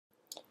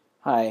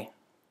Hi,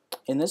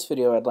 in this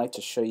video I'd like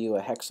to show you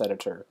a hex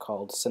editor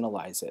called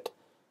Synalyze It.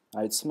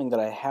 It's something that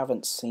I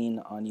haven't seen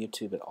on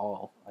YouTube at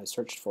all. I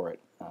searched for it.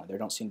 There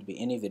don't seem to be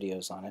any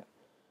videos on it.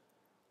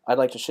 I'd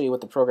like to show you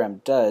what the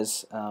program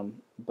does,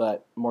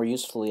 but more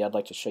usefully I'd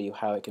like to show you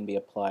how it can be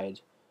applied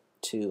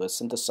to a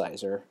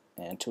synthesizer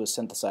and to a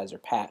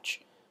synthesizer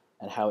patch,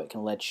 and how it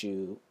can let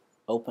you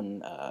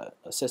open a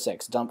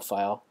sysx dump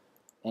file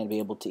and be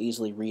able to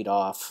easily read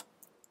off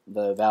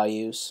the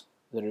values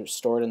that are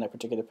stored in that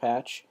particular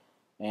patch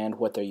and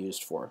what they're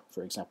used for.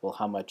 For example,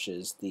 how much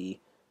is the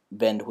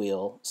bend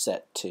wheel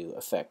set to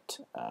affect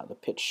the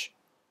pitch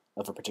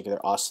of a particular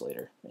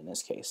oscillator, in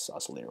this case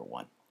oscillator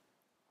 1.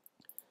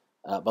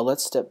 But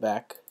let's step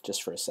back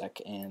just for a sec,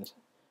 and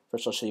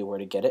first I'll show you where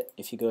to get it.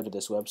 If you go to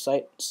this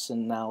website,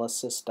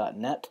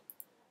 synalysys.net,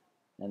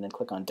 and then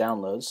click on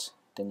downloads,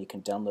 then you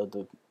can download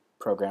the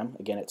program.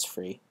 Again, it's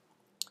free.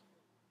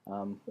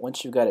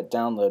 Once you've got it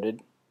downloaded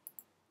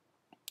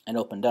and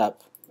opened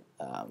up,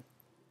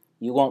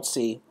 you won't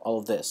see all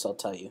of this, I'll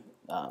tell you.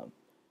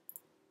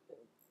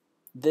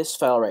 This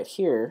file right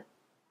here,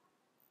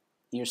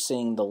 you're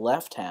seeing the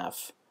left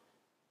half,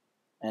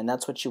 and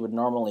that's what you would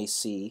normally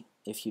see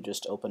if you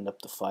just opened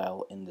up the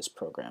file in this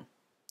program.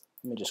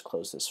 Let me just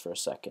close this for a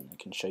second. I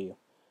can show you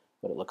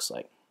what it looks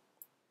like.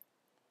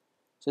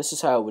 So this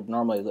is how it would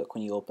normally look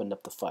when you opened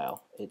up the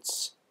file.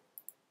 It's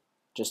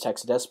just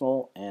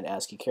hexadecimal and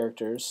ASCII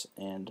characters,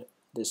 and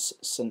this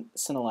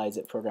Synalyze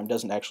It program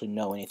doesn't actually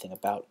know anything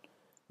about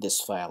this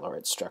file or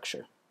its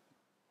structure.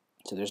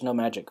 So there's no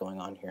magic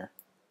going on here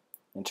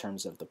in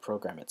terms of the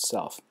program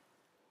itself.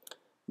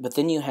 But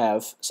then you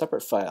have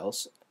separate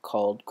files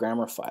called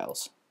grammar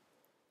files,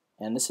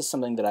 and this is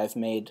something that I've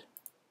made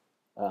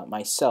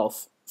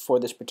myself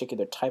for this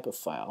particular type of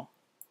file.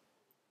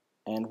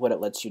 And what it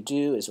lets you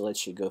do is it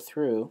lets you go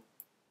through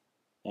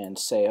and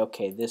say,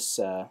 okay, this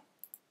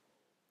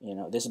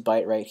this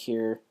byte right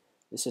here,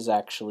 this is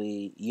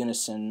actually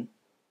unison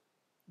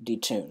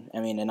detune.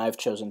 And I've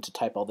chosen to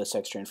type all this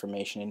extra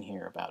information in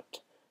here about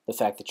the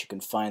fact that you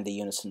can find the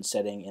unison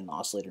setting in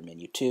oscillator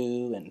menu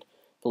 2 and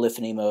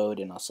polyphony mode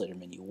in oscillator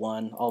menu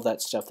 1, all that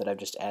stuff that I've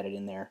just added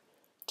in there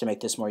to make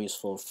this more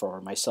useful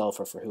for myself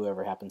or for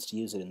whoever happens to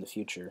use it in the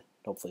future.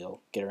 Hopefully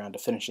I'll get around to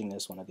finishing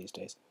this one of these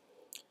days.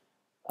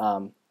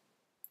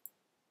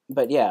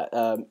 But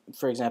yeah,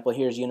 for example,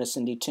 here's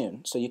unison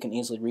detune. So you can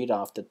easily read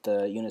off that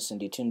the unison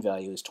detune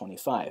value is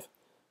 25,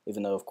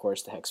 even though, of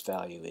course, the hex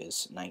value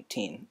is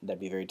 19.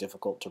 That'd be very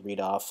difficult to read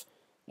off,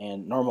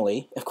 and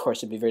normally, of course,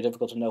 it'd be very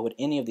difficult to know what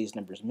any of these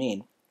numbers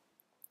mean.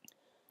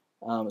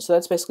 So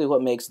that's basically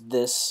what makes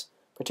this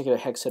particular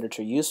hex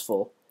editor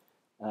useful,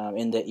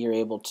 in that you're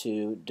able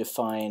to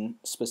define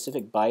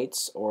specific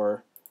bytes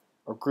or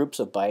groups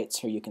of bytes.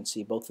 Here you can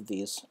see both of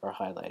these are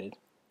highlighted,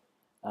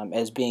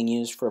 as being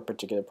used for a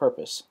particular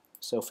purpose.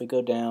 So if we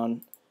go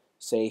down,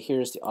 say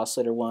here's the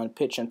oscillator 1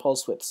 pitch and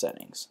pulse width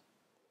settings.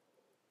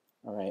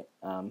 Alright,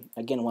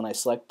 again, when I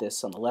select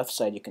this on the left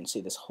side, you can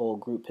see this whole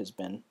group has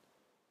been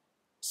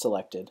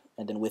selected,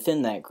 and then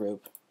within that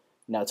group,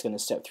 now it's going to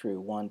step through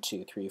 1,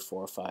 2, 3,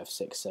 4, 5,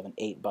 6, 7,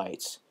 8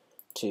 bytes,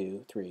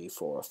 2, 3,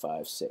 4,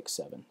 5, 6,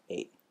 7,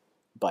 8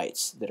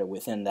 bytes that are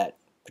within that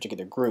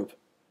particular group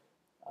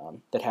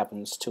that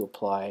happens to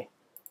apply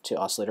to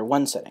oscillator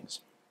 1 settings.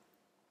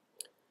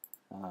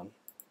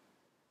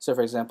 So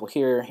for example,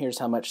 here's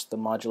how much the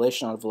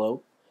modulation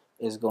envelope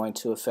is going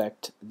to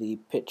affect the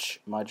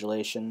pitch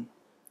modulation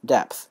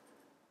depth.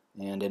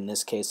 And in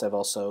this case, I've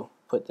also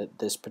put that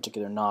this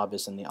particular knob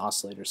is in the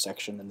oscillator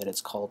section and that it's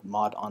called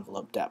mod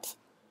envelope depth.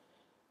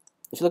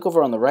 If you look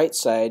over on the right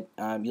side,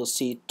 you'll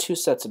see two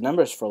sets of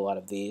numbers for a lot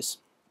of these.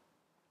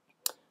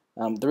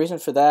 The reason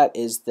for that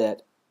is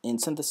that in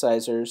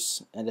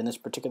synthesizers, and in this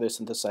particular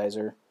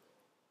synthesizer,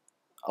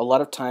 a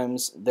lot of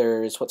times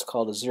there's what's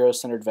called a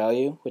zero-centered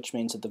value, which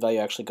means that the value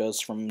actually goes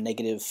from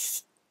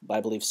negative, I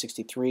believe,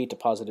 63 to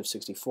positive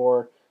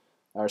 64,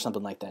 or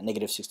something like that,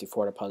 negative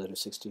 64 to positive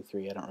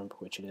 63, I don't remember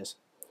which it is.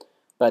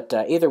 But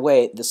either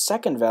way, the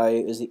second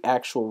value is the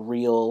actual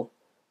real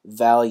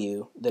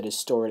value that is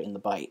stored in the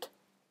byte.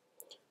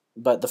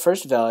 But the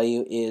first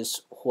value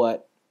is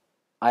what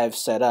I've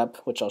set up,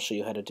 which I'll show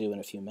you how to do in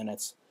a few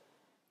minutes,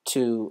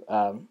 to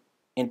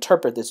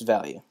interpret this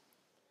value.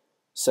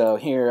 So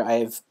here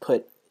I've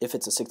put, if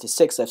it's a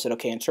 66, I've said,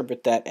 okay,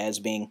 interpret that as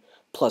being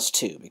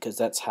 +2, because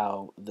that's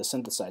how the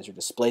synthesizer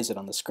displays it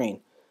on the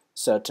screen.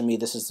 So to me,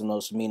 this is the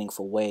most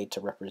meaningful way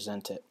to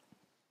represent it.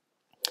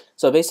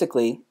 So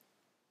basically,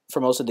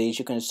 for most of these,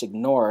 you can just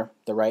ignore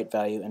the right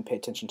value and pay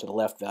attention to the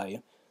left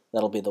value.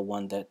 That'll be the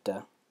one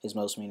that is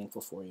most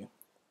meaningful for you.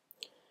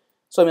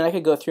 So I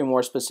could go through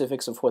more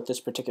specifics of what this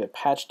particular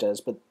patch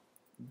does, but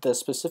the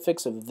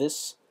specifics of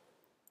this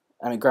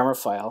grammar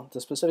file, the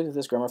specifics of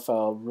this grammar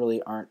file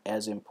really aren't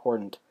as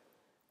important.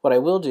 What I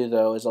will do,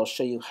 though, is I'll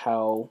show you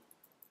how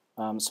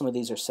some of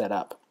these are set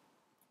up.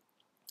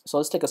 So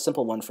let's take a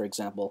simple one, for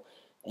example.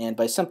 And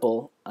by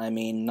simple, I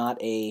mean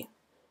not a,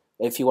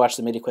 if you watch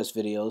the MediaQuest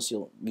videos,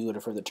 you would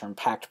have heard the term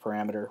packed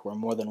parameter, where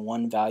more than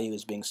one value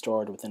is being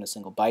stored within a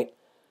single byte.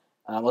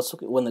 Let's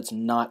look at one that's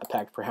not a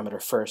packed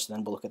parameter first, and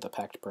then we'll look at the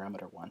packed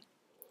parameter one.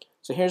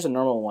 So here's a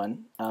normal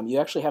one. You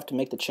actually have to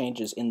make the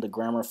changes in the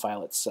grammar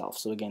file itself.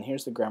 So again,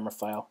 here's the grammar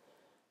file.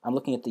 I'm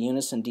looking at the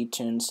unison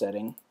detune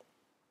setting.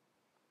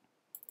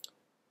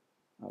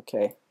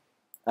 Okay,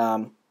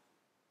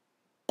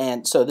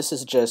 and so this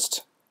is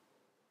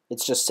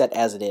it's just set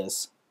as it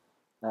is.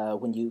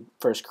 When you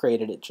first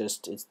created it,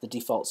 it's the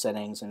default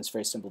settings, and it's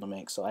very simple to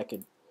make. So I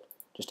could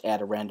just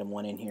add a random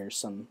one in here,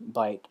 some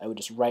byte. I would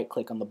just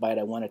right-click on the byte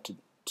I wanted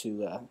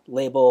to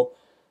label,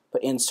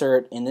 put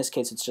insert. In this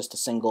case, it's just a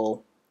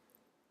single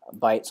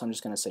byte, so I'm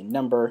just going to say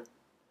number.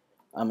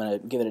 I'm going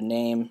to give it a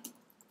name,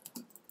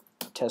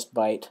 test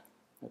byte.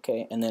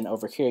 Okay, and then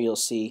over here you'll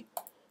see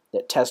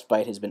that test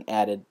byte has been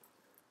added,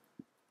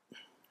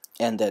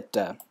 and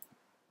that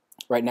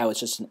right now it's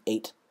just an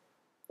 8.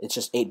 It's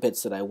just 8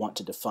 bits that I want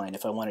to define.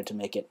 If I wanted to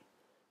make it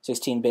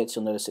 16 bits,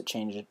 you'll notice it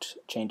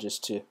changes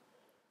to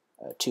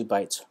 2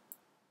 bytes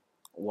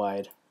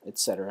wide,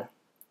 etc.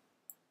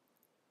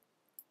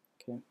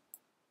 Okay.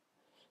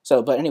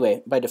 So, but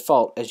anyway, by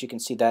default, as you can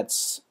see,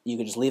 you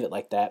can just leave it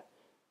like that,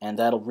 and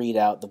that'll read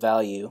out the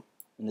value.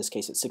 In this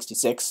case, it's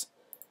 66.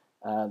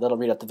 That'll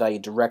read out the value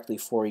directly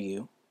for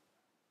you.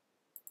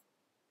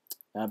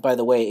 By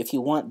the way, if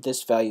you want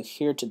this value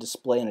here to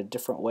display in a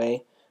different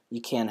way,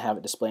 you can have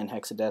it display in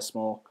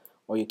hexadecimal,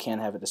 or you can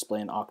have it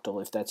display in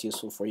octal if that's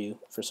useful for you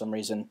for some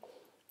reason.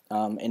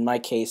 In my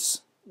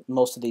case,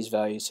 most of these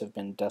values have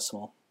been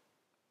decimal.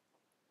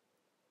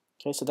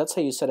 Okay, so that's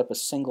how you set up a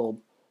single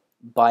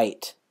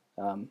byte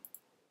and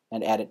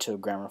add it to a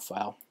grammar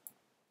file.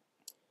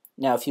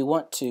 Now, if you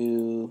want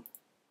to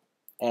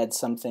add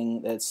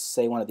something that's,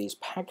 say, one of these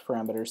packed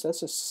parameters, that's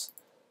just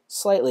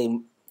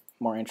slightly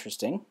more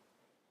interesting.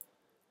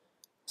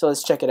 So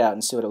let's check it out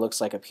and see what it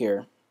looks like up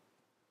here.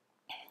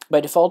 By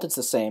default, it's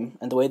the same,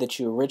 and the way that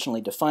you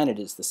originally defined it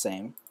is the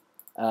same,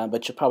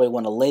 but you probably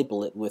want to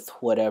label it with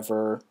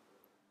whatever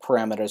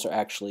parameters are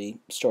actually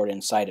stored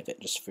inside of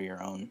it, just for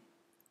your own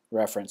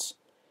reference.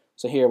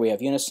 So here we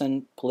have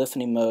unison,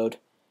 polyphony mode,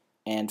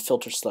 and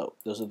filter slope.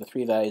 Those are the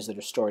 3 values that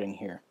are stored in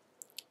here.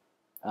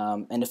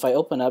 And if I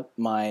open up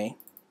my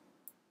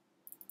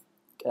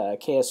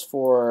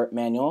KS4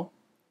 manual,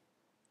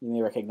 you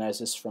may recognize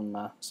this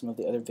from some of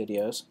the other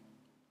videos.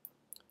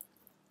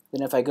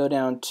 Then if I go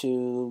down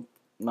to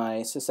my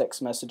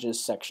sysx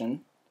messages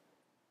section,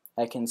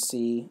 I can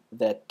see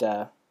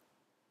that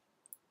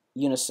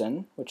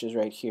unison, which is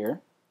right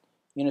here,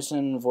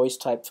 unison voice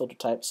type filter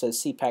type says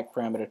C packed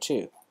parameter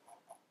 2.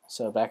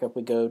 So back up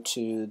we go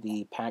to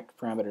the packed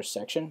parameters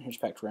section. Here's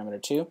packed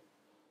parameter 2.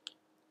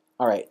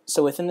 Alright,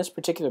 so within this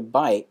particular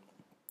byte,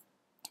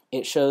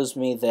 it shows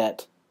me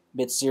that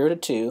bits 0 to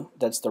 2,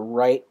 that's the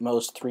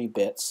rightmost 3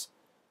 bits,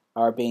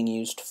 are being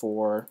used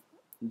for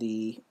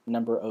the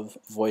number of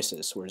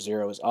voices, where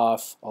 0 is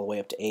off, all the way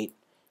up to 8,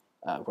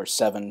 where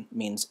 7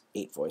 means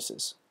 8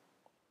 voices.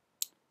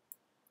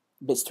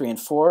 Bits 3 and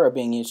 4 are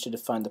being used to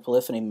define the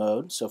polyphony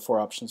mode, so 4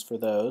 options for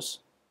those.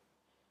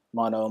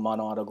 Mono,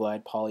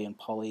 auto-glide, poly, and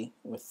poly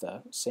with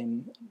the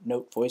same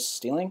note voice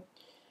stealing.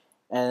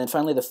 And then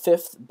finally the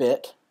 5th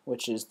bit,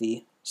 which is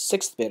the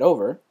 6th bit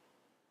over,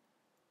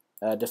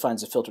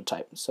 defines a filter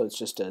type, so it's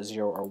just a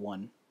 0 or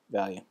 1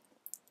 value.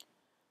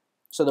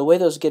 So the way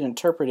those get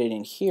interpreted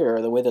in here,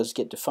 or the way those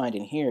get defined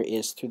in here,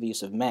 is through the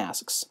use of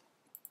masks.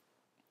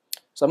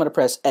 So I'm going to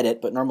press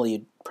edit, but normally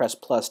you press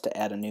plus to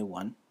add a new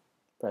one.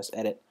 Press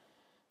edit.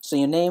 So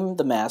you name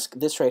the mask.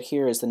 This right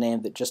here is the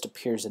name that just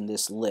appears in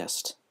this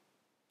list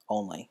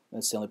only.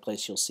 That's the only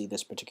place you'll see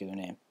this particular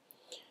name.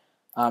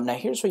 Now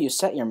here's where you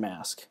set your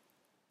mask.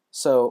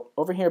 So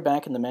over here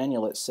back in the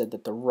manual it said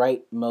that the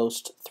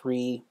rightmost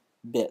 3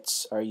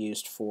 bits are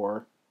used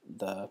for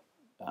the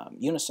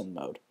unison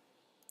mode.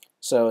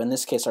 So in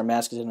this case our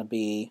mask is going to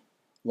be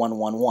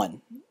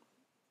 111.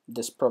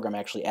 This program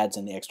actually adds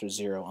in the extra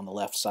 0 on the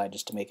left side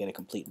just to make it a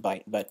complete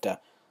byte,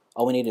 but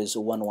all we need is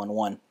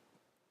 111.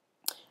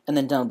 And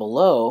then down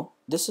below,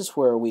 this is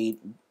where we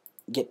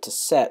get to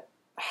set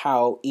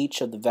how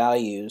each of the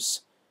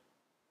values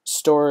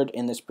stored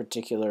in this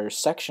particular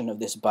section of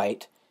this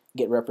byte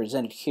get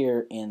represented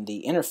here in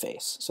the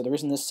interface. So the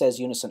reason this says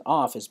unison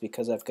off is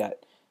because I've got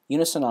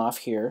unison off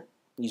here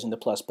using the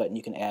plus button.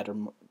 You can add or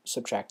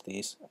subtract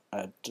these,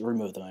 to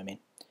remove them I mean.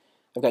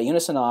 I've got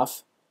unison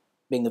off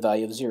being the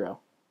value of 0.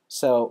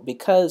 So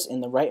because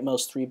in the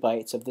rightmost 3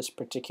 bytes of this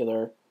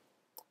particular,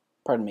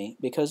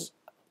 because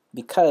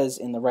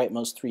in the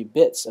rightmost 3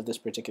 bits of this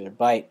particular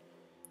byte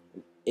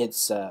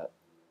it's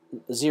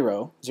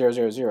 0, 0,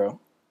 0, 0,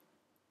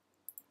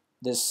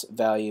 this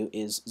value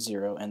is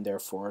 0 and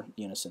therefore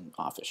unison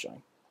off is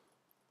showing.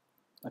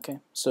 Okay,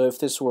 so if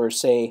this were,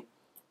 say,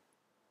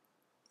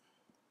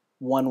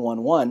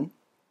 111 in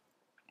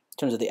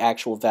terms of the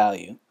actual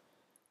value,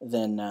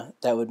 then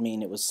that would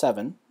mean it was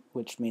 7,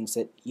 which means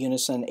that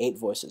unison 8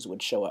 voices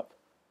would show up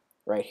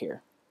right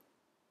here.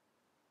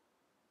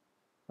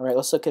 Alright,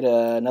 let's look at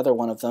another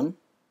one of them.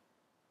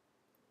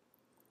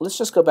 Let's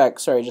just go back,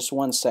 sorry, just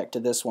one sec to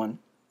this one.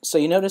 So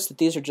you notice that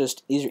these are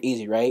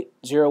easy, right?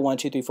 0, 1,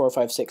 2, 3, 4,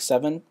 5, 6,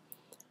 7.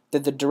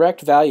 They're the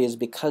direct values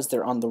because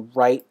they're on the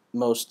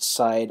rightmost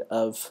side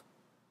of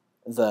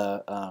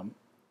the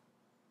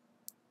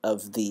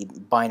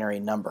binary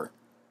number.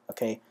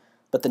 Okay,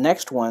 but the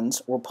next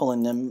ones, we're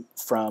pulling them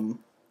from,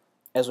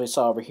 as we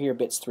saw over here,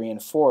 bits 3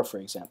 and 4, for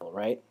example,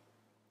 right?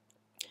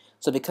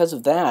 So because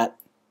of that,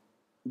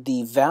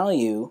 the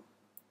value,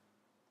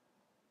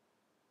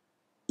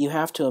 you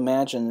have to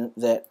imagine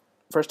that,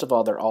 first of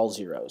all, they're all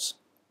zeros,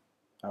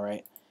 all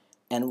right?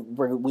 And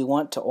we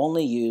want to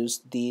only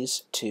use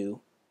these 2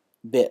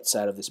 bits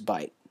out of this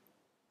byte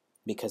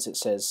because it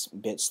says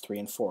bits 3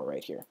 and 4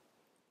 right here.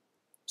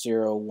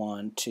 0,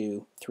 1,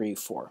 2, 3,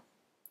 4.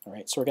 All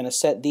right, so we're going to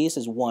set these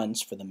as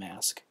 1s for the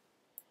mask.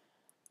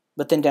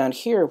 But then down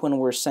here, when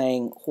we're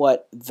saying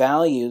what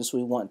values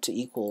we want to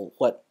equal,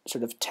 what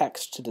sort of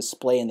text to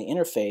display in the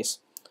interface,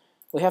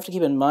 we have to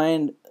keep in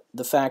mind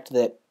the fact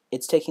that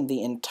it's taking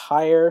the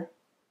entire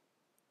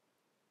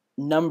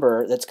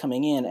number that's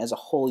coming in as a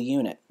whole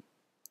unit,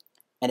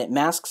 and it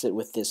masks it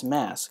with this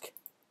mask.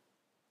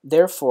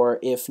 Therefore,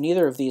 if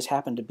neither of these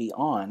happen to be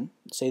on,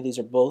 say these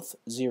are both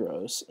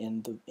zeros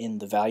in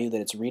the value that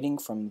it's reading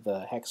from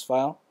the hex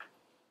file,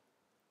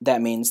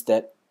 that means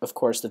that, of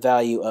course, the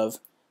value of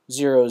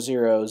 0,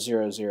 0,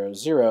 0, 0,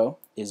 0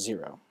 is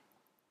 0.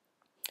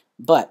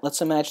 But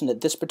let's imagine that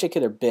this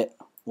particular bit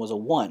was a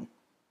 1.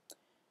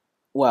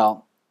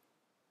 Well,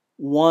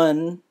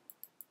 1,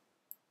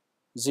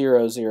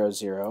 0, 0,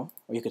 0,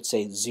 or you could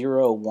say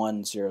 0,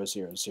 1, 0,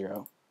 0,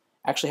 0,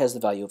 actually has the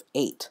value of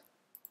 8.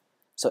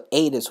 So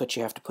 8 is what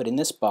you have to put in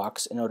this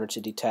box in order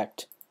to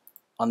detect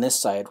on this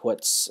side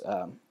what's,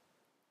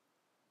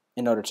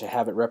 in order to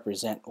have it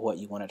represent what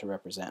you want it to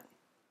represent.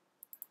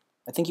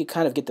 I think you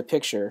kind of get the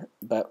picture,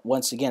 but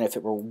once again, if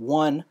it were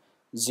 1,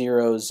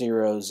 0,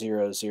 0,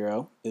 0,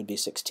 0, it would be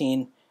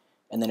 16,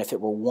 and then if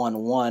it were 1,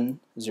 1,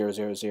 0,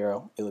 0,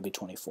 0, it would be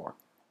 24.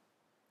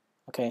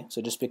 Okay,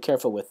 so just be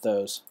careful with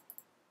those.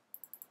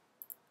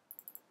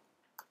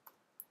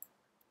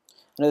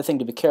 Another thing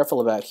to be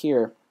careful about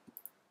here,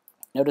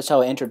 notice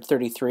how I entered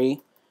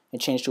 33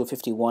 and changed to a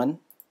 51.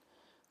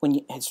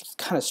 It's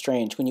kind of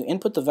strange. When you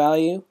input the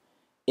value,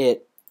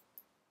 it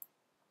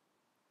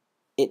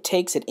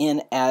takes it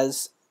in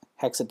as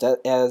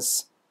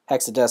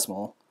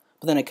hexadecimal,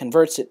 but then it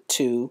converts it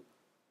to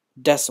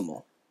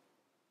decimal.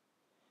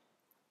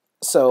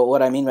 So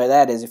what I mean by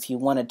that is if you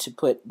wanted to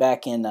put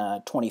back in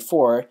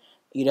 24,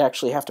 you'd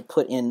actually have to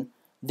put in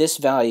this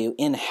value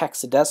in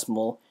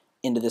hexadecimal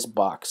into this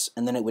box,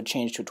 and then it would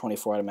change to a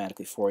 24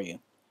 automatically for you.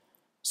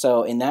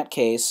 So in that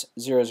case,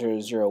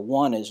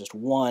 0001 is just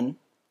 1,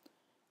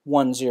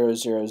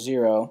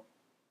 1000.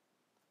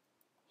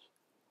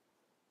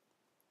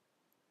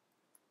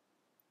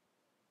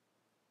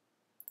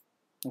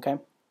 Okay?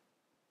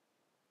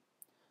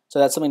 So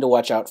that's something to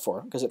watch out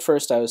for, because at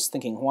first I was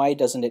thinking, why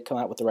doesn't it come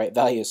out with the right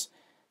values?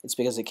 It's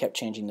because it kept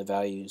changing the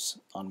values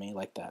on me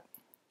like that.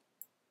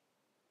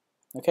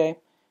 Okay?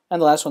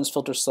 And the last one's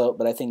filter slope,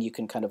 but I think you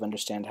can kind of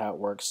understand how it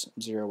works,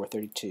 0 or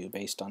 32,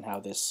 based on how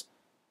this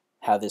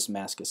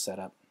mask is set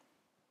up.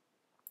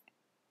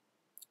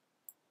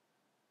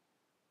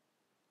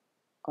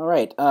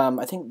 Alright,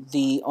 I think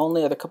the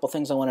only other couple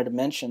things I wanted to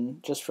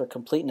mention, just for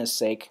completeness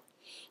sake,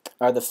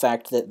 are the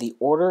fact that the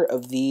order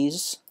of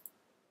these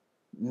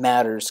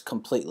matters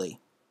completely.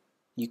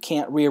 You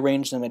can't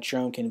rearrange them at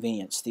your own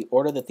convenience. The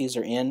order that these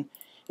are in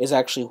is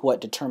actually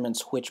what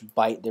determines which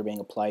byte they're being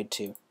applied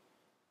to.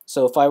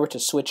 So if I were to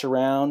switch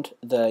around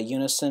the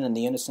unison and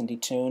the unison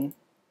detune,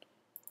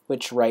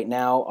 which right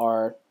now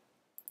are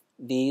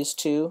these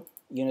two,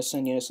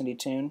 unison, unison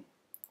detune,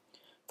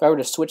 if I were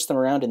to switch them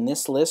around in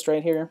this list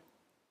right here,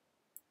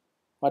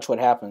 watch what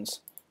happens.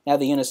 Now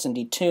the unison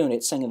detune,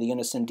 it's saying that the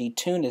unison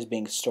detune is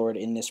being stored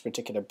in this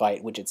particular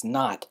byte, which it's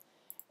not,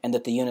 and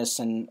that the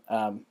unison,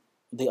 all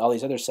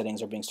these other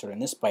settings are being stored in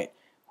this byte,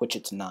 which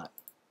it's not.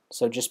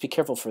 So just be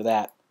careful for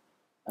that.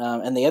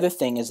 And the other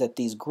thing is that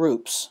these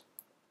groups,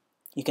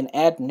 you can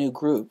add new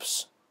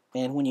groups,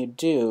 and when you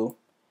do,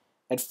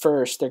 at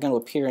first they're going to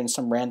appear in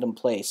some random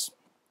place.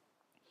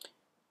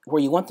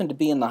 Where you want them to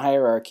be in the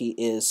hierarchy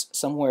is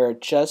somewhere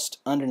just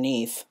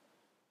underneath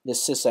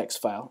this sysx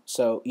file.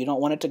 So you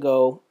don't want it to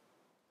go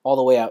all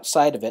the way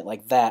outside of it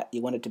like that.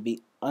 You want it to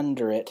be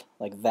under it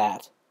like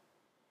that.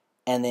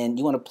 And then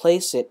you want to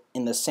place it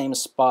in the same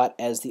spot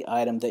as the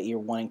item that you're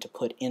wanting to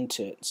put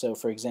into it. So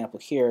for example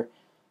here,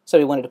 so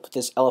we wanted to put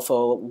this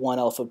LFO1,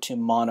 LFO2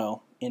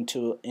 mono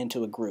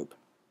into a group.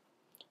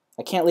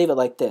 I can't leave it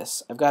like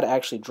this. I've got to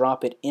actually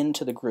drop it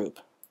into the group.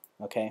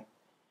 Okay?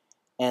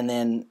 And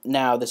then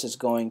now this is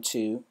going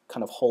to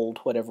kind of hold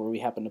whatever we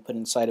happen to put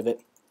inside of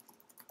it.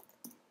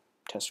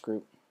 Test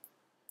group.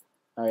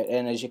 Alright,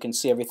 and as you can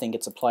see, everything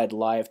gets applied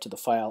live to the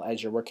file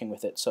as you're working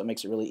with it, so it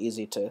makes it really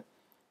easy to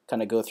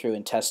kind of go through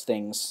and test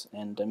things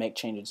and make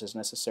changes as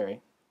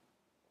necessary.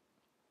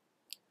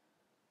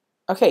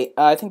 Okay,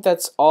 I think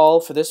that's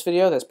all for this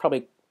video. That's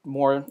probably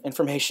more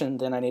information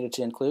than I needed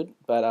to include,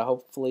 but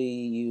hopefully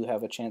you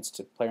have a chance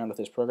to play around with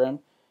this program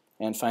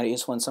and find it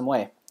useful in some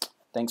way.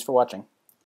 Thanks for watching.